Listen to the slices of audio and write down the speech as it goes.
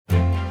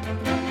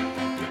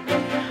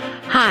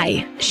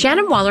Hi,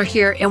 Shannon Waller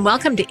here, and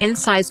welcome to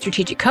Inside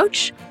Strategic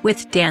Coach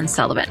with Dan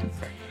Sullivan.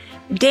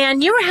 Dan,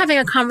 you were having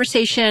a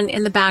conversation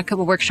in the back of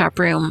a workshop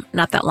room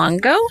not that long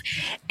ago,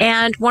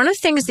 and one of the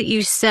things that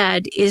you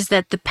said is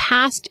that the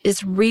past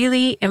is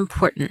really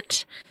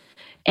important.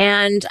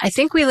 And I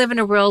think we live in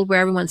a world where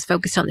everyone's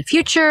focused on the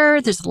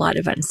future, there's a lot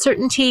of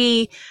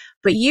uncertainty,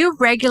 but you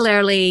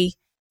regularly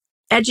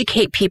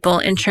educate people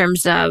in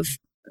terms of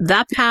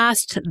the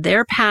past,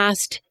 their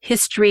past,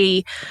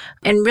 history,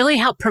 and really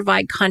help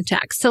provide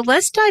context. So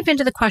let's dive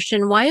into the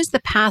question, why is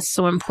the past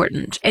so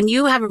important? And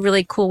you have a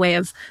really cool way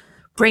of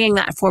bringing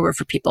that forward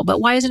for people,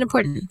 but why is it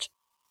important?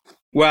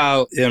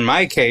 Well, in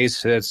my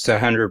case, it's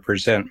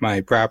 100% my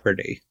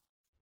property.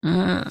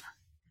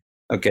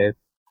 Okay.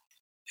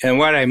 And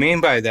what I mean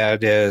by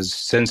that is,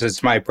 since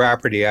it's my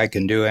property, I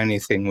can do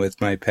anything with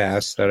my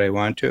past that I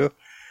want to.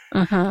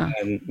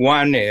 And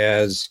one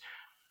is,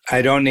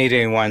 I don't need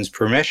anyone's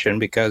permission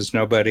because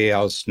nobody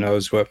else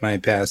knows what my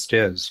past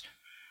is.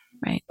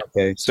 Right.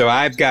 Okay. So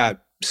I've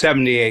got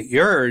 78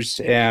 years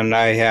and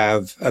I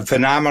have a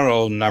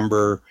phenomenal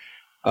number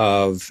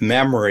of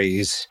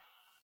memories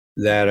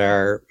that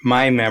are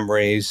my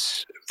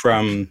memories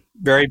from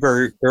very,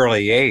 very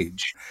early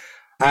age.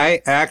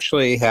 I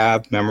actually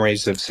have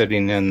memories of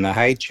sitting in the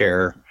high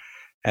chair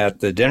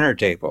at the dinner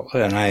table,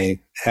 and I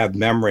have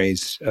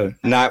memories of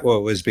not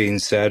what was being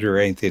said or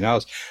anything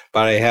else,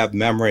 but I have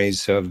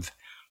memories of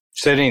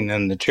sitting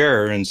in the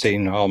chair and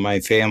seeing all my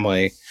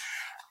family,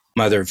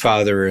 mother,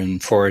 father,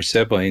 and 4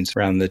 siblings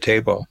around the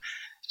table.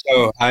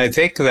 So I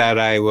think that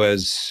I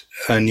was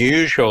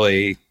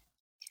unusually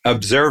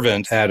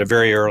observant at a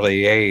very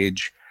early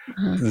age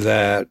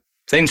that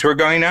things were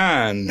going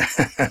on.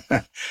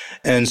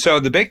 And so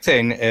the big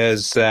thing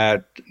is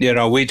that,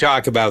 we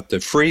talk about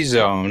the free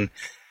zone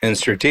in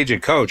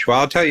Strategic Coach. Well,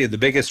 I'll tell you, the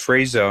biggest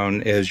free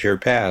zone is your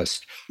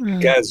past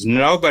because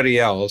nobody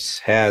else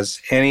has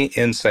any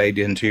insight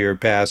into your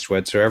past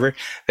whatsoever.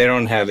 They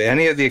don't have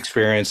any of the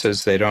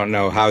experiences. They don't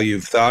know how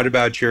you've thought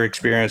about your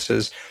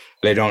experiences.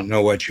 They don't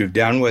know what you've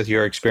done with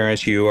your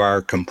experience. You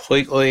are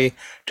completely,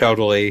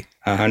 totally,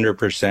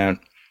 100%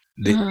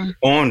 the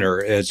owner.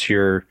 It's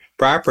your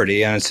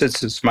property. And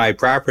since it's my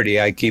property,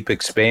 I keep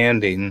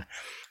expanding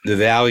the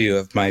value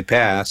of my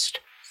past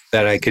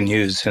that I can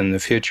use in the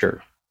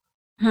future.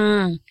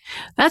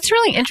 That's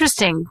really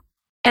interesting.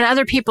 And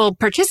other people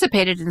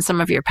participated in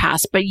some of your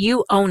past, but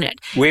you own it.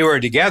 We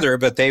were together,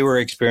 but they were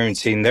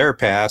experiencing their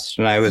past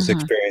and I was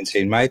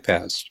experiencing my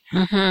past.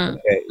 Okay.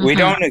 We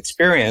don't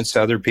experience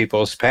other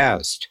people's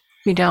past.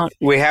 We don't.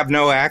 We have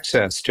no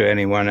access to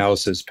anyone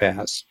else's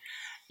past.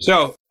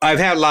 So I've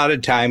had a lot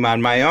of time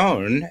on my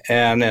own,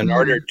 and in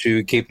order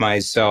to keep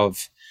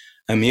myself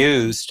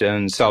amused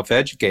and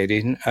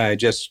self-educating, I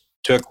just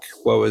took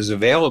what was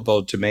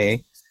available to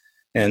me,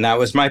 and that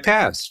was my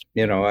past.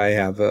 I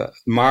have a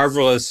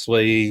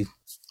marvelously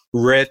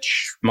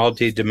rich,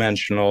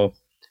 multidimensional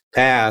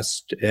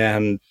past,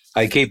 and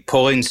I keep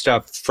pulling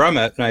stuff from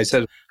it. And I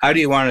said, how do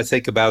you want to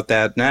think about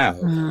that now?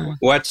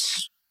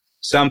 What's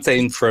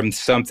something from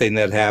something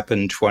that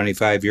happened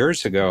 25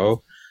 years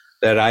ago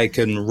that I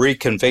can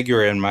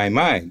reconfigure in my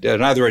mind?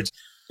 In other words,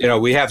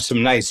 we have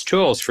some nice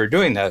tools for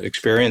doing that.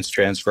 Experience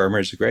Transformer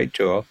is a great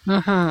tool.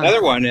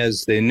 Another one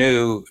is the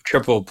new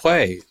triple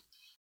play.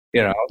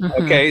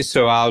 Okay,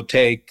 so I'll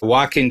take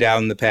walking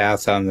down the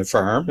path on the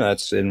farm.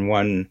 That's in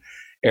one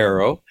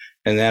arrow.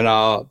 And then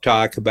I'll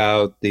talk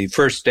about the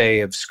first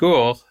day of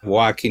school,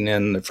 walking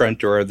in the front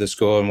door of the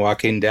school and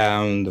walking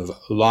down the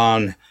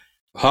lawn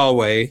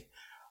hallway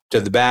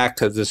to the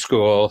back of the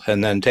school,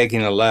 and then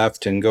taking a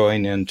left and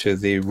going into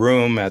the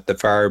room at the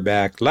far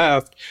back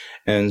left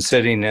and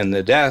sitting in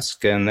the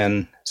desk. And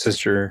then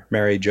Sister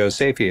Mary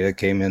Josephia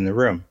came in the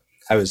room.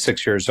 I was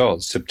 6 years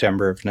old,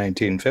 September of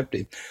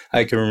 1950.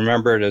 I can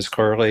remember it as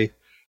clearly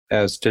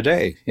as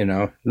today,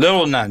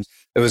 Little nun.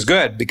 It was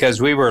good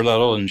because we were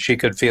little and she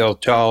could feel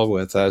tall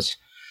with us.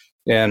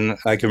 And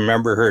I can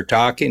remember her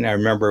talking. I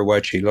remember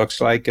what she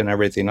looks like and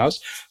everything else.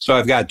 So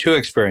I've got 2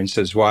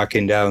 experiences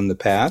walking down the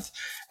path.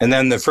 And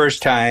then the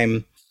first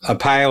time a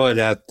pilot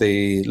at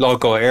the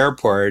local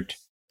airport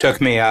took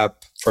me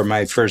up for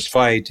my first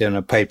flight in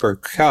a Piper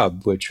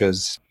Cub, which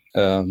was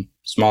a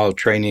small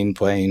training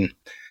plane.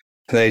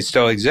 They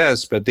still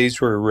exist, but these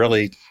were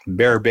really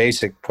bare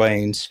basic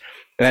planes.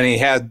 And he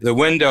had the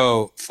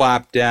window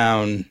flopped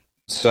down.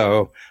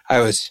 So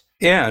I was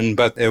in,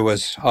 but it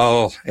was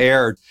all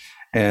air.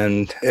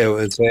 And it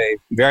was a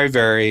very,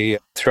 very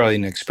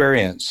thrilling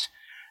experience.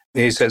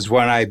 He says,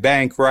 when I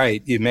bank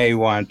right, you may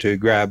want to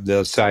grab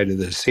the side of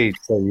the seat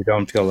so you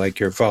don't feel like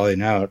you're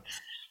falling out.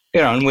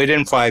 And we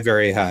didn't fly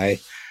very high,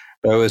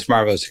 but it was a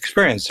marvelous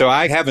experience. So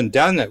I haven't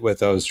done it with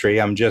those 3.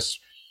 I'm just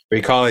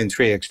recalling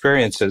 3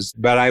 experiences,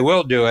 but I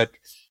will do it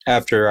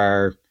after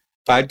our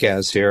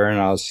podcast here,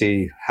 and I'll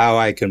see how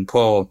I can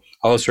pull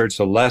all sorts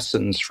of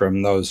lessons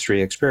from those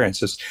 3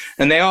 experiences.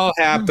 And they all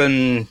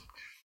happen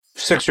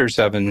 6 or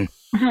 7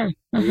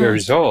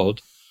 years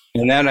old.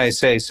 And then I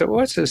say, so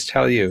what's this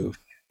tell you?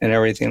 And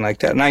everything like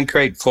that. And I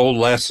create full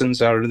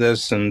lessons out of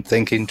this and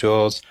thinking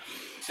tools.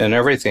 and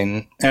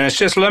everything. And it's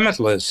just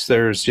limitless.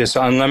 There's just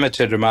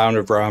unlimited amount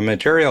of raw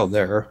material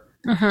there.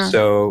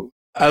 So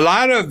a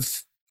lot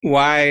of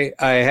why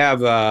I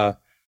have a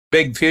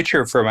big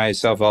future for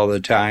myself all the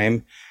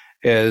time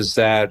is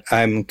that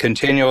I'm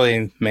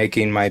continually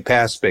making my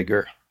past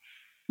bigger.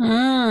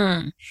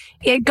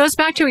 It goes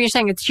back to what you're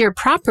saying. It's your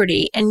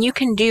property and you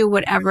can do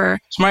whatever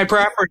it's my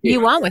property you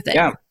want with it.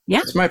 Yeah.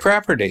 It's my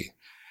property.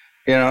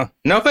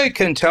 Nobody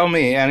can tell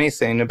me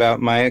anything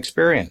about my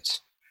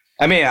experience.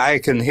 I mean, I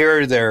can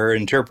hear their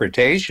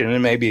interpretation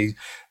and maybe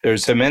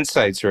there's some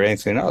insights or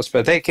anything else,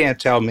 but they can't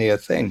tell me a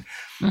thing.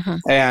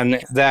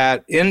 And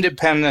that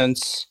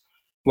independence,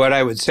 what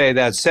I would say,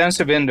 that sense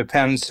of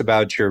independence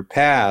about your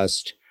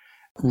past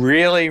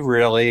really,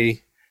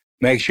 really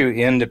makes you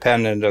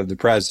independent of the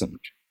present.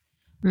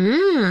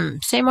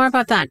 Say more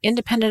about that.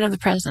 Independent of the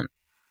present.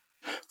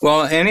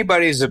 Well,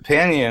 anybody's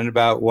opinion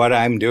about what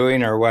I'm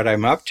doing or what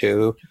I'm up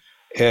to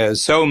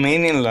is so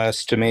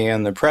meaningless to me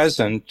in the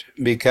present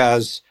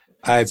because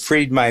I've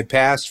freed my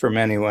past from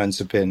anyone's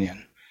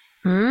opinion.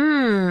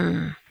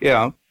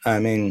 I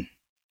mean,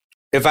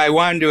 if I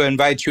wanted to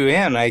invite you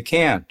in, I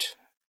can't.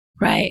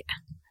 Right.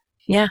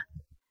 Yeah.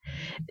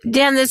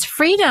 Dan, this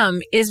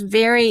freedom is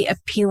very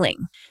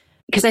appealing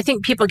because I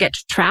think people get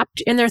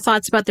trapped in their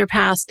thoughts about their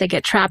past. They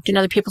get trapped in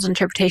other people's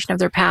interpretation of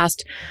their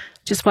past.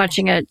 Just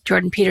watching a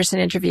Jordan Peterson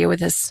interview with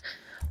this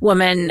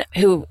woman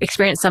who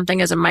experienced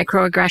something as a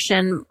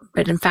microaggression,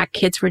 but in fact,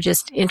 kids were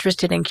just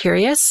interested and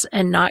curious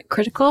and not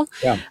critical.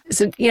 Yeah.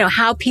 So,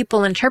 how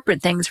people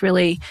interpret things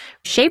really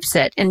shapes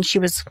it. And she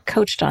was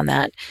coached on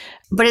that.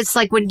 But it's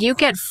like when you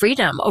get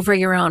freedom over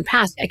your own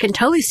past, I can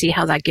totally see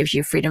how that gives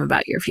you freedom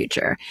about your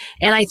future.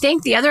 And I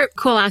think the other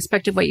cool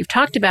aspect of what you've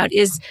talked about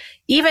is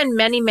even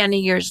many, many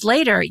years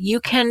later,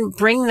 you can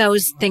bring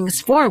those things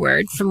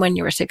forward from when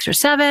you were 6 or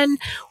 7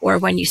 or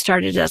when you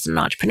started as an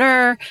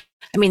entrepreneur.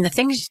 I mean, the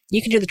things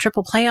you can do the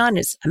triple play on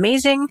is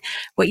amazing,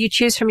 what you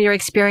choose from your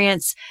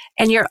experience.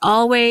 And you're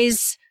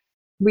always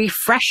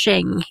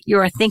refreshing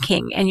your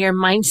thinking and your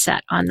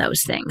mindset on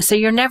those things. So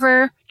you're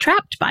never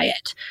trapped by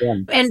it. Yeah.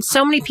 And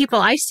so many people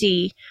I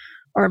see,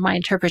 or my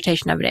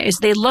interpretation of it is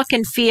they look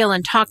and feel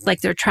and talk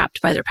like they're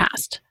trapped by their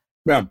past.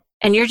 Yeah.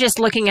 And you're just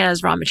looking at it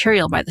as raw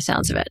material by the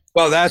sounds of it.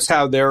 Well, that's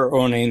how they're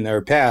owning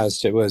their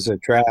past. It was a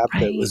trap.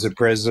 Right. It was a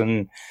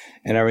prison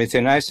and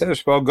everything. I said,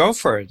 well, go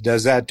for it.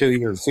 Does that do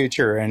your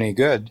future any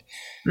good?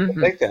 I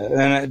think that.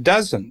 And it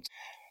doesn't.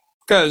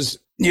 Because,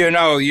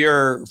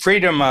 your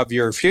freedom of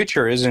your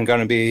future isn't going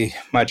to be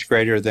much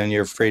greater than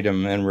your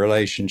freedom in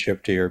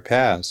relationship to your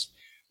past.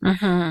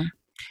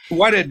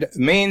 What it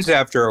means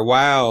after a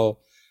while,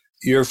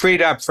 you're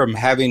freed up from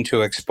having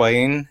to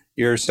explain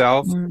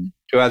yourself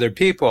to other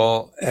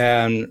people.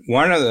 And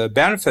one of the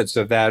benefits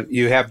of that,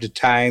 you have the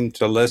time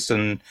to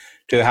listen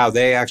to how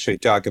they actually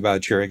talk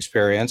about your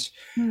experience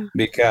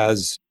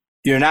because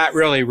you're not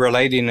really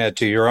relating it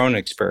to your own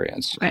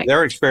experience. Right.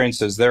 Their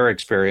experience is their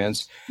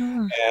experience.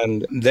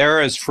 And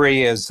they're as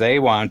free as they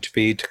want to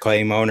be to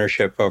claim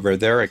ownership over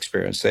their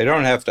experience. They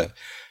don't have to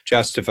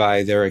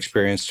justify their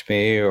experience to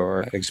me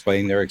or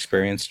explain their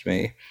experience to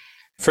me.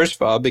 First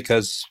of all,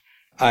 because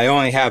I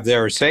only have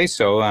their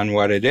say-so on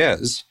what it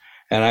is.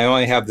 And I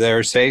only have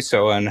their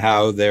say-so on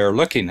how they're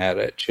looking at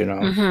it,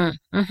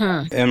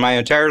 In my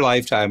entire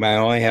lifetime, I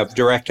only have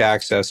direct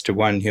access to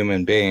one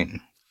human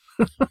being.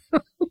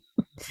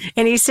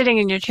 And he's sitting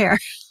in your chair.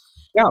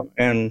 Yeah.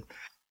 And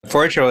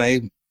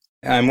fortunately,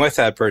 I'm with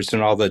that person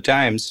all the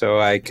time, so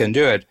I can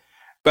do it.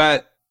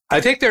 But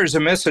I think there's a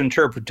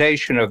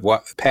misinterpretation of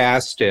what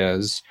past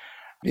is.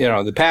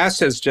 The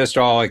past is just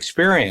all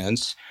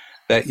experience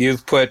that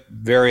you've put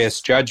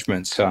various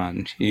judgments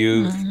on.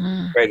 You've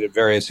created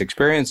various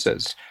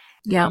experiences.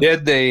 Yeah.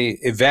 Did the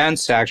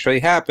events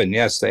actually happen?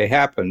 Yes, they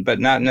happened, but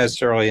not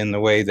necessarily in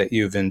the way that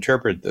you've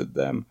interpreted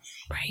them.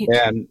 Right.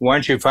 And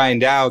once you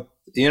find out,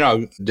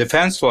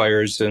 defense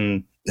lawyers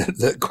in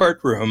the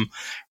courtroom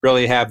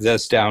really have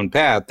this down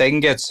pat. They can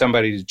get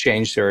somebody to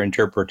change their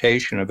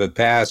interpretation of the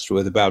past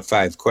with about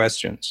 5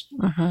 questions.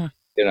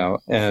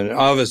 And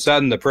all of a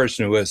sudden, the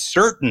person who was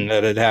certain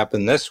that it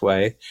happened this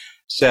way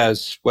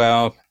says,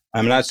 well,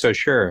 I'm not so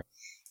sure.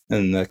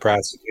 And the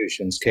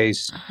prosecution's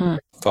case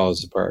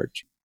falls apart.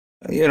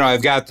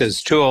 I've got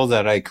this tool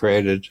that I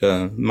created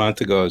a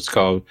month ago. It's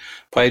called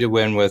Play to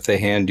Win with the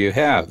Hand You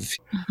Have.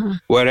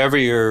 Whatever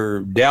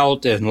you're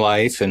dealt in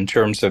life in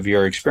terms of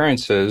your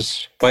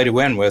experiences, play to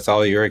win with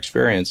all your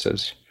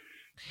experiences.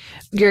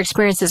 Your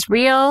experience is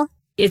real.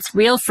 It's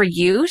real for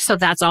you. So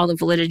that's all the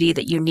validity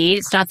that you need.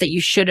 It's not that you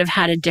should have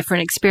had a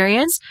different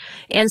experience.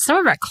 And some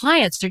of our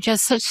clients are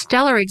just such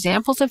stellar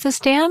examples of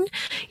this, Dan.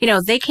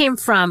 They came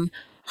from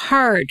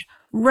hard,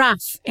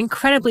 rough,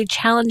 incredibly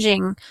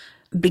challenging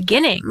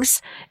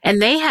beginnings, and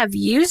they have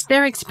used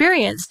their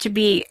experience to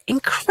be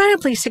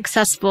incredibly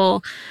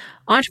successful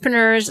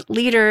entrepreneurs,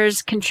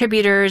 leaders,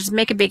 contributors,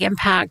 make a big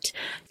impact.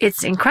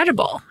 It's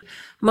incredible.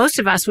 Most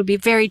of us would be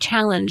very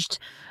challenged,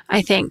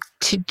 I think,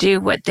 to do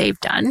what they've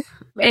done.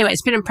 Anyway,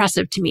 it's been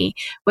impressive to me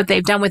what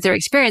they've done with their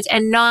experience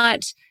and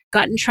not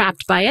gotten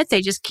trapped by it.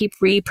 They just keep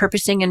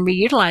repurposing and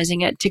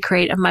reutilizing it to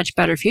create a much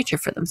better future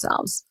for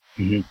themselves.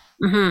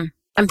 Mm-hmm. Mm-hmm.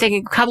 I'm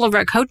thinking a couple of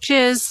our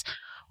coaches,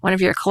 one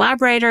of your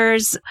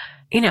collaborators,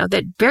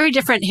 that very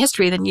different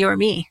history than you or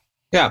me.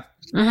 Yeah.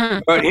 Mm-hmm.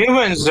 But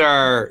humans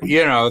are,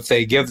 if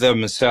they give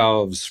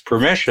themselves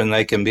permission,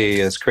 they can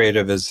be as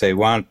creative as they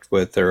want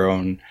with their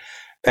own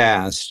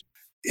past.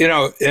 In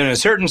a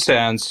certain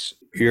sense,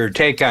 your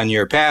take on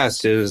your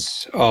past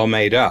is all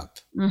made up.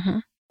 Mm-hmm.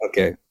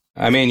 Okay.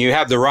 I mean, you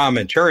have the raw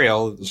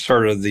material,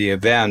 sort of the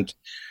event,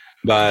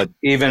 but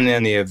even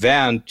in the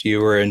event, you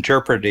were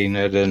interpreting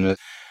it in a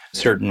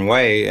certain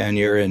way, and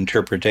your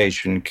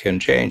interpretation can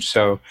change.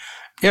 So,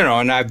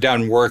 and I've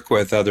done work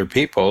with other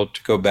people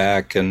to go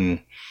back and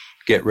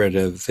get rid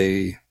of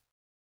the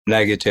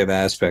negative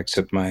aspects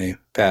of my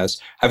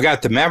past. I've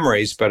got the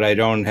memories, but I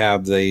don't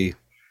have the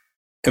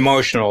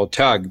emotional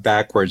tug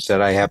backwards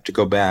that I have to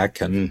go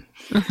back and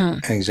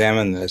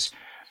examine this.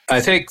 I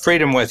think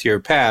freedom with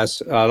your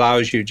past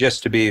allows you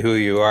just to be who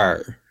you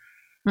are.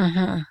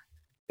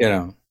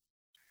 Mm-hmm.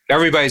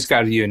 Everybody's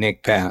got a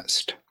unique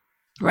past.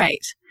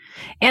 Right.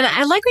 And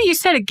I like what you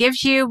said. It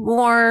gives you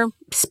more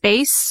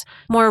space,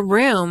 more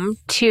room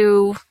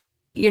to,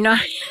 you're not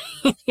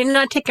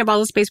taking up all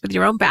the space with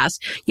your own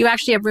past. You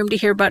actually have room to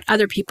hear about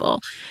other people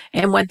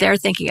and what they're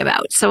thinking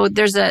about. So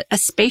there's a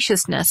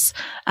spaciousness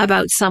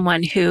about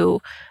someone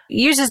who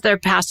uses their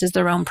past as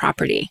their own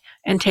property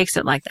and takes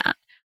it like that.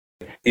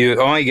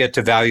 You only get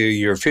to value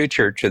your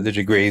future to the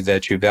degree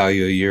that you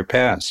value your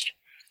past.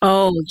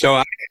 Oh. So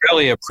I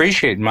really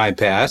appreciate my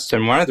past.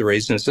 And one of the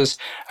reasons is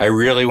I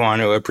really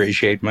want to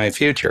appreciate my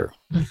future.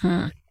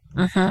 Mm-hmm.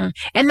 Mm-hmm.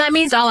 And that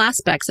means all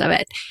aspects of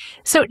it.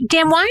 So,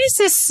 Dan, why is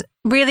this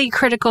really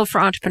critical for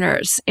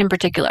entrepreneurs in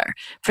particular,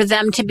 for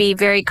them to be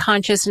very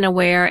conscious and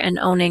aware and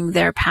owning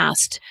their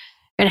past?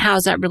 And how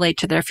does that relate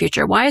to their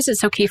future? Why is it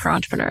so key for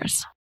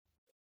entrepreneurs?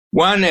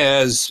 One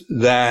is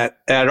that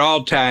at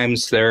all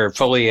times, they're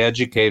fully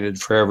educated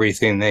for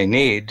everything they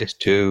need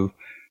to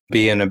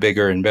be in a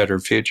bigger and better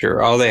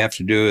future. All they have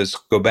to do is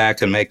go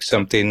back and make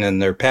something in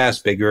their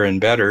past bigger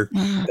and better.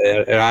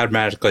 It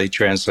automatically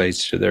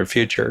translates to their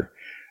future.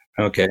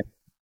 Okay.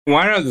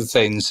 One of the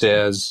things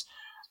is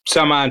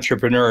some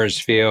entrepreneurs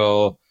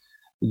feel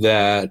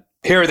that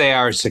here they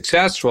are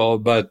successful,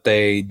 but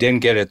they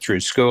didn't get it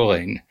through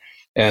schooling.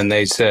 And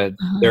they said,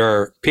 there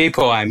are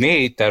people I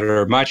meet that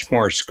are much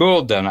more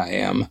schooled than I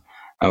am.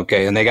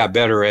 Okay. And they got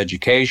better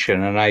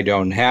education and I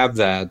don't have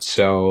that.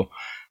 So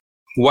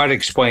what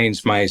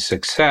explains my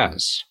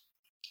success?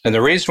 And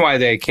the reason why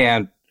they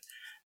can't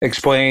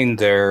explain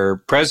their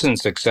present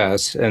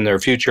success and their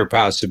future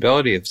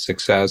possibility of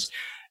success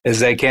is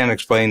they can't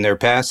explain their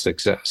past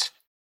success.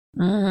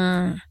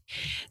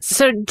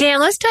 So,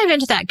 Dan, let's dive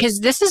into that, because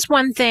this is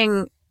one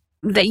thing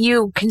that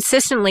you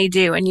consistently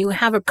do, and you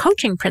have a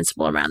coaching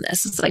principle around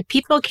this. It's like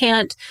people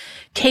can't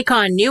take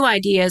on new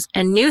ideas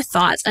and new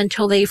thoughts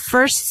until they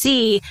first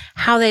see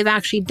how they've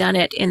actually done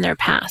it in their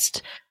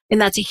past.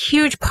 And that's a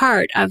huge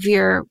part of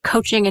your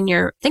coaching and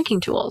your thinking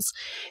tools.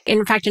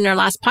 In fact, in our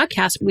last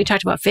podcast, we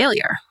talked about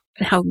failure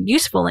and how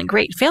useful and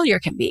great failure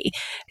can be.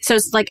 So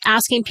it's like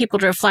asking people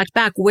to reflect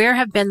back, where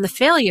have been the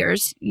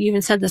failures, you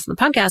even said this in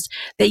the podcast,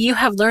 that you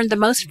have learned the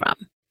most from,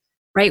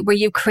 right? Where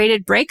you've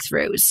created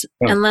breakthroughs.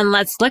 And then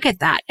let's look at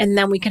that. And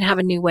then we can have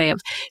a new way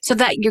of, so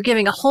that you're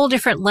giving a whole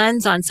different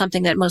lens on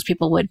something that most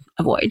people would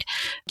avoid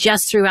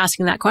just through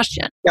asking that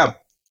question. Yeah.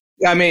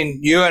 I mean,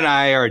 you and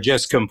I are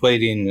just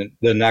completing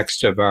the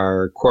next of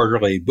our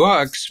quarterly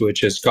books,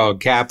 which is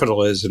called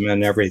Capitalism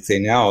and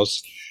Everything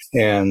Else.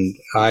 And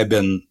I've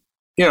been,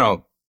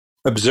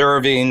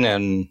 observing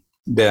and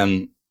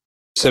been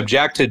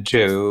subjected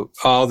to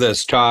all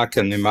this talk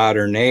in the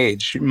modern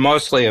age,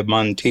 mostly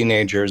among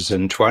teenagers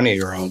and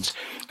 20-year-olds,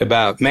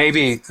 about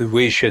maybe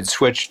we should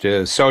switch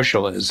to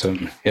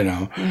socialism,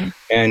 And,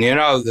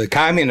 the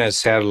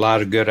communists had a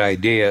lot of good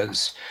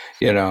ideas,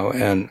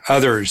 and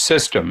other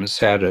systems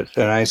had it.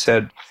 And I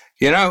said,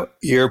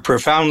 you're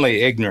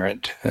profoundly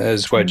ignorant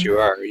is what you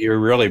are. You're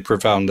really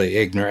profoundly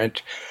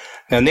ignorant.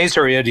 And these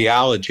are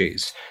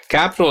ideologies.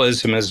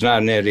 Capitalism is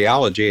not an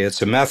ideology,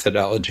 it's a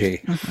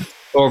methodology.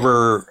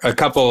 Over a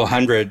couple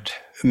 100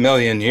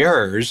 million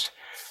years,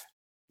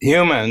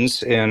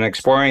 humans, in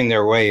exploring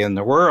their way in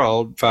the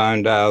world,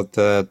 found out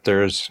that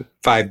there's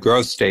 5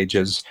 growth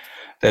stages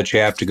that you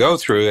have to go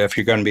through if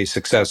you're going to be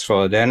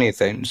successful at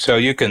anything. So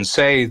you can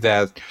say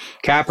that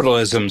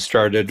capitalism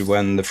started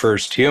when the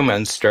first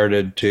humans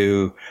started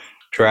to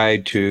try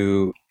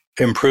to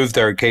improve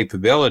their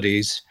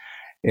capabilities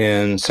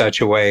in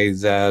such a way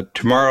that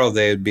tomorrow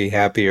they'd be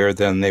happier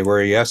than they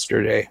were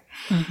yesterday.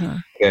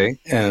 Okay.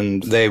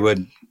 And they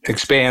would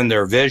expand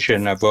their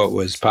vision of what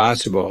was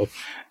possible.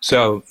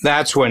 So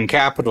that's when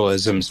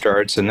capitalism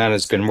starts, and then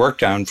it's been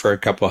worked on for a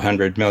couple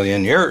 100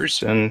 million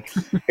years. And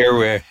here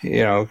we're,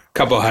 a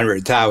couple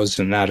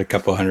 100,000, not a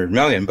couple 100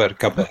 million, but a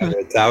couple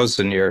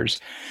 100,000 years.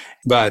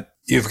 But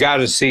you've got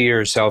to see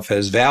yourself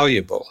as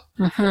valuable,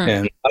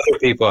 and other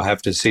people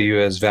have to see you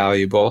as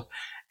valuable.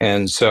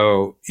 And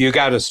so you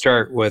got to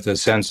start with a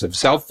sense of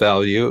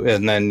self-value,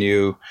 and then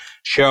you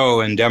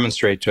show and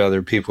demonstrate to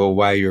other people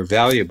why you're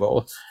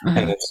valuable. Mm-hmm.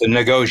 And it's a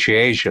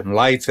negotiation.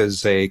 Life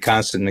is a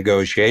constant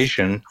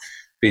negotiation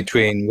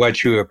between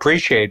what you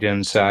appreciate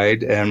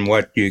inside and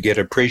what you get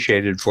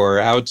appreciated for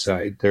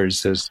outside.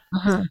 There's this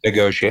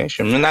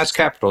negotiation, and that's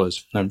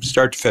capitalism. From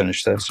start to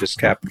finish, that's just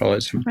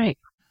capitalism. Right.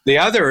 The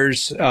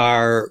others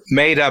are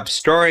made up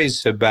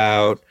stories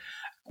about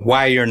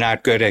why you're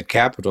not good at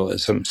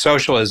capitalism.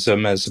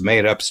 Socialism is a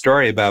made up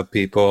story about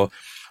people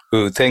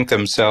who think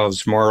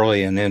themselves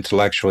morally and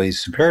intellectually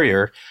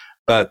superior,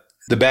 but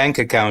the bank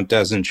account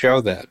doesn't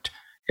show that,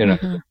 you know.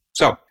 Mm-hmm.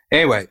 So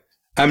anyway,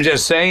 I'm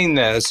just saying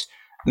this,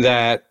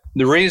 that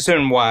the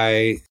reason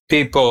why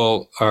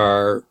people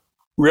are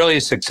really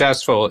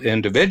successful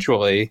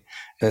individually,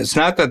 it's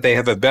not that they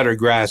have a better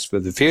grasp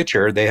of the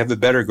future, they have a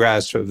better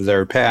grasp of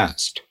their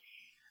past.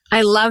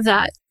 I love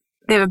that.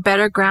 They have a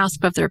better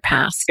grasp of their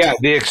past. Yeah,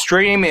 the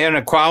extreme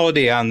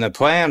inequality on the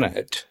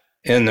planet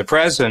in the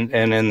present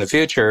and in the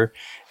future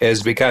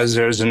is because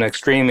there's an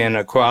extreme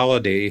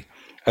inequality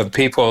of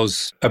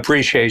people's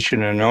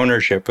appreciation and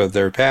ownership of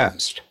their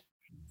past.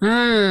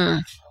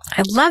 I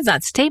love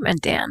that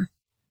statement, Dan.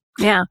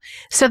 Yeah.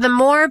 So the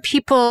more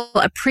people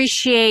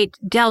appreciate,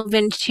 delve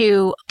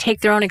into,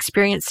 take their own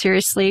experience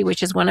seriously,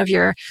 which is one of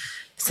your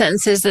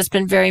sentences that's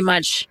been very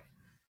much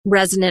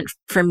resonant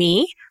for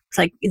me. It's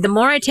like, the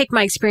more I take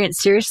my experience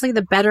seriously,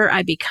 the better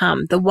I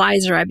become, the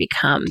wiser I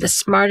become, the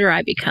smarter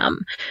I become.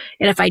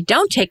 And if I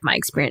don't take my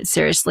experience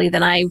seriously,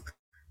 then I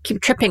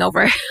keep tripping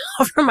over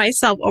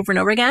myself over and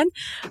over again.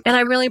 And I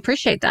really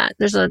appreciate that.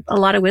 There's a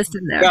lot of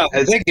wisdom there. Well,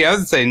 I think the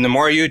other thing, the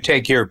more you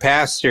take your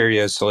past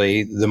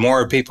seriously, the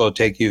more people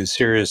take you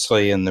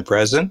seriously in the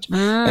present.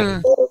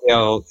 And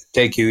they'll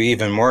take you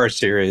even more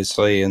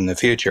seriously in the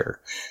future.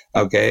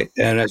 Okay.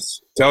 And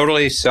it's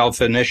totally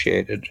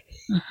self-initiated.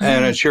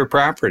 And it's your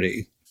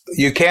property.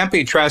 You can't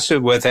be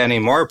trusted with any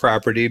more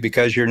property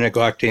because you're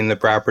neglecting the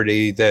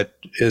property that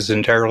is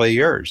entirely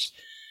yours.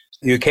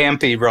 You can't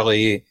be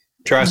really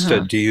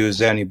trusted to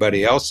use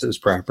anybody else's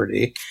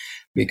property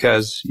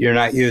because you're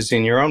not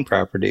using your own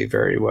property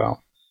very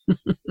well.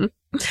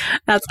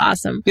 That's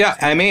awesome. Yeah,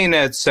 I mean,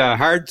 it's a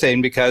hard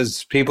thing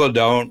because people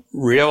don't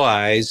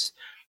realize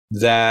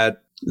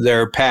that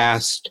their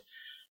past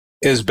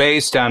is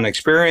based on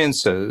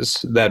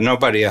experiences that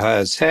nobody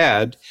has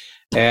had.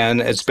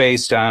 And it's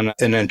based on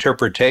an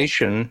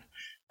interpretation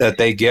that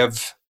they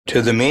give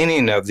to the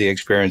meaning of the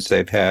experience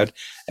they've had.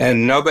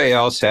 And nobody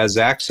else has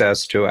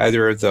access to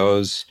either of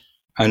those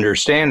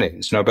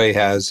understandings. Nobody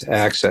has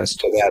access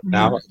to that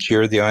knowledge.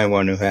 You're the only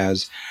one who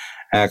has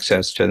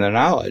access to the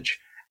knowledge.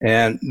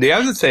 And the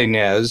other thing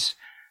is,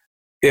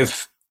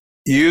 if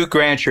you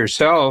grant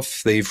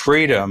yourself the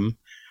freedom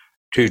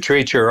to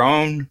treat your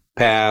own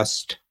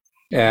past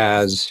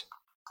as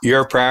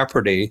your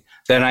property,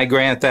 then I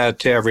grant that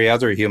to every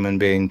other human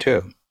being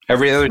too.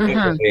 Every other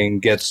human being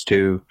gets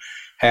to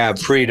have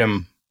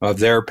freedom of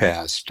their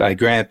past. I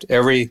grant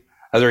every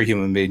other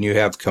human being, you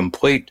have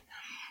complete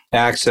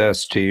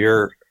access to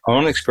your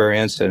own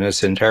experience, and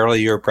it's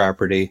entirely your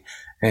property,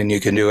 and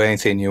you can do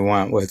anything you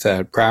want with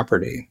that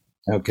property.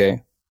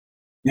 Okay?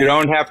 You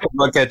don't have to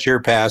look at your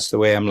past the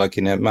way I'm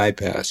looking at my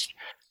past.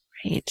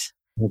 Right.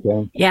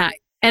 Okay. Yeah.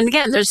 And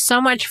again, there's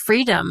so much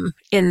freedom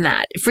in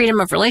that, freedom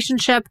of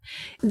relationship.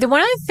 The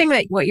one other thing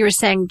that what you were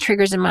saying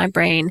triggers in my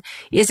brain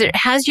is it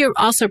has you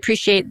also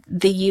appreciate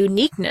the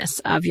uniqueness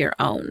of your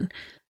own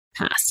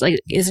past, like,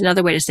 is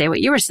another way to say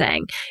what you were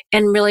saying.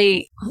 And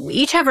really, we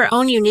each have our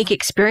own unique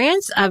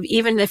experience of,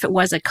 even if it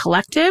was a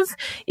collective,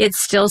 it's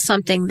still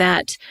something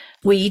that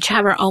we each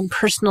have our own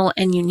personal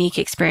and unique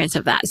experience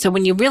of that. So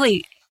when you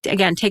really,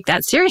 again, take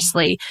that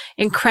seriously,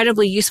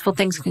 incredibly useful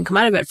things can come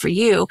out of it for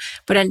you.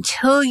 But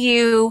until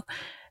you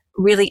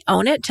really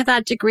own it to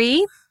that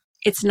degree,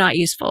 it's not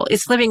useful.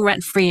 It's living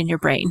rent free in your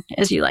brain,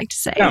 as you like to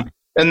say. Yeah.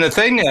 And the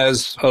thing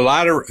is, a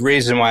lot of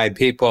reason why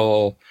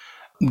people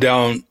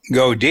don't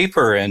go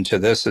deeper into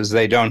this is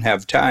they don't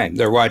have time.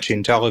 They're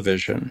watching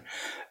television.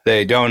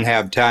 They don't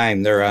have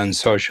time. They're on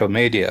social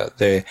media.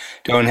 They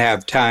don't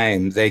have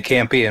time. They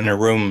can't be in a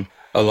room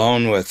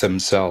alone with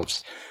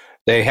themselves.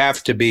 They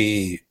have to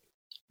be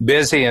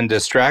busy and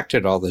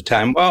distracted all the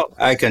time. Well,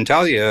 I can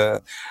tell you,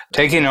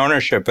 taking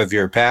ownership of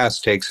your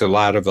past takes a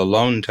lot of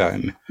alone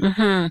time.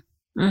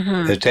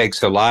 It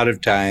takes a lot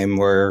of time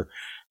where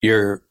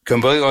you're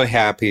completely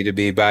happy to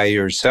be by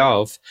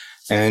yourself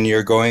and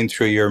you're going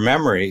through your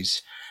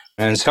memories.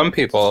 And some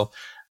people,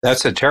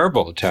 that's a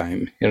terrible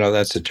time. You know,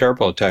 that's a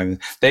terrible time.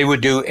 They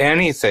would do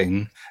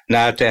anything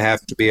not to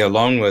have to be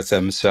alone with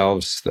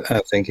themselves,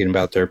 thinking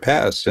about their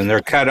past. And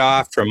they're cut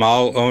off from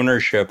all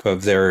ownership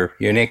of their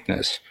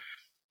uniqueness.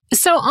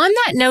 So on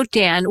that note,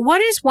 Dan,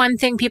 what is one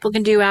thing people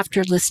can do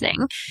after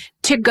listening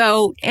to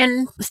go,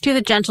 and let's do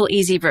the gentle,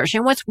 easy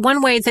version. What's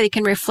one way that they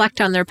can reflect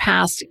on their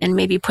past and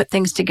maybe put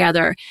things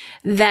together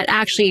that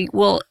actually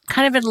will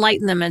kind of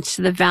enlighten them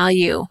into the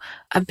value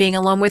of being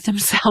alone with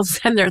themselves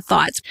and their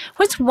thoughts?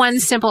 What's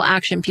one simple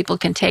action people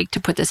can take to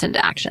put this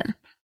into action?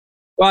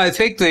 Well, I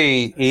think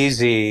the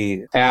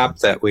easy app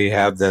that we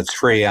have that's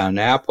free on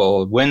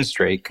Apple,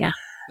 Windstreak. Yeah.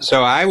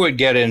 So I would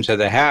get into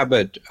the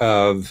habit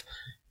of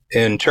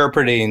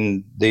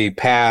interpreting the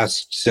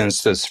past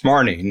since this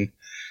morning.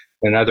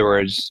 In other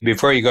words,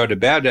 before you go to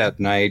bed at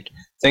night,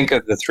 think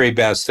of the 3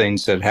 best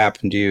things that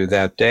happened to you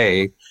that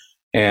day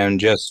and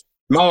just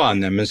mull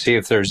on them and see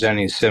if there's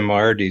any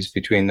similarities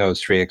between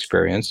those 3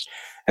 experiences.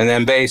 And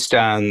then based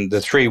on the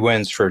 3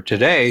 wins for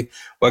today,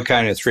 what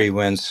kind of 3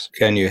 wins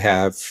can you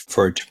have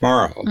for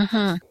tomorrow?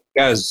 Mm-hmm.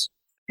 Because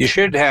you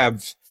should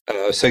have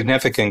a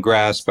significant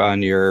grasp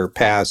on your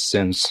past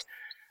since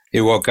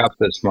you woke up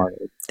this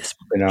morning.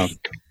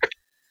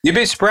 You'd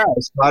be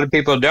surprised. A lot of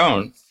people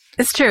don't.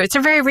 It's true. It's a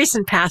very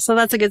recent past, so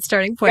that's a good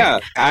starting point.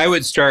 Yeah, I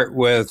would start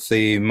with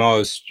the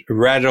most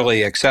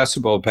readily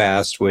accessible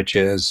past, which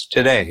is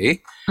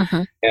today,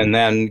 and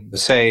then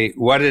say,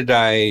 what did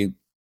I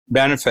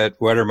benefit?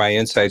 What are my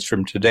insights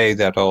from today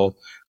that'll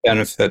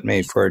benefit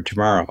me for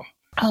tomorrow?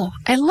 Oh,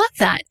 I love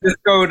that. Just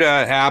go to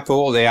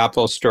Apple, the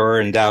Apple Store,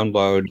 and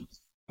download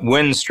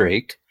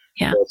Windstreak.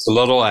 Yeah. It's a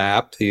little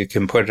app. You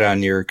can put it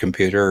on your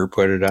computer or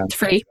put it on. It's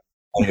free.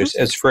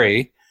 It's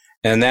free.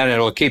 And then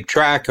it'll keep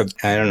track of,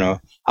 I don't know,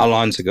 how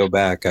long to go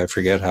back. I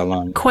forget how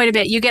long. Quite a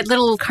bit. You get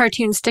little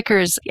cartoon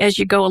stickers as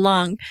you go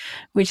along,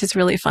 which is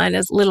really fun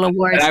as little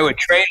awards. And I would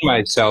train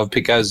myself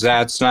because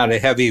that's not a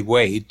heavy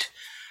weight.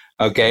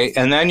 Okay.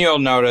 And then you'll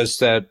notice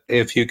that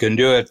if you can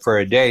do it for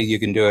a day, you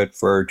can do it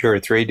for 2 or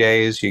 3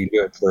 days. You can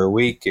do it for a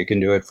week. You can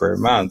do it for a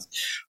month.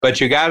 But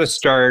you got to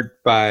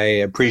start by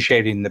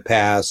appreciating the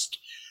past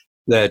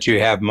that you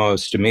have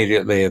most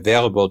immediately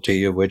available to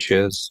you, which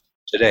is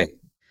today.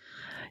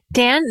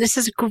 Dan, this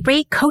is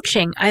great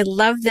coaching. I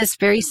love this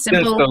very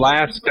simple. Since the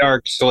last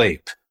dark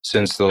sleep,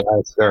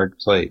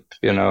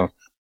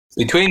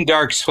 between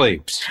dark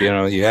sleeps,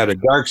 you had a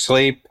dark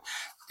sleep,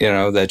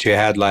 that you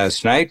had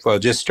last night. Well,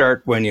 just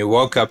start when you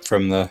woke up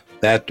from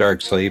that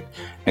dark sleep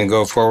and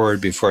go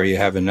forward before you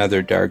have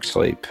another dark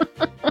sleep.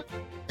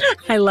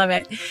 I love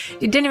it.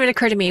 It didn't even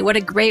occur to me. What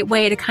a great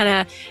way to kind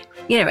of,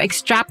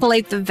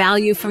 extrapolate the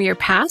value from your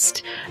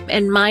past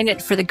and mine it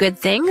for the good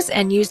things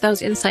and use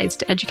those insights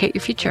to educate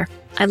your future.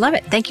 I love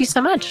it. Thank you so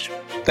much.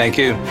 Thank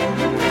you.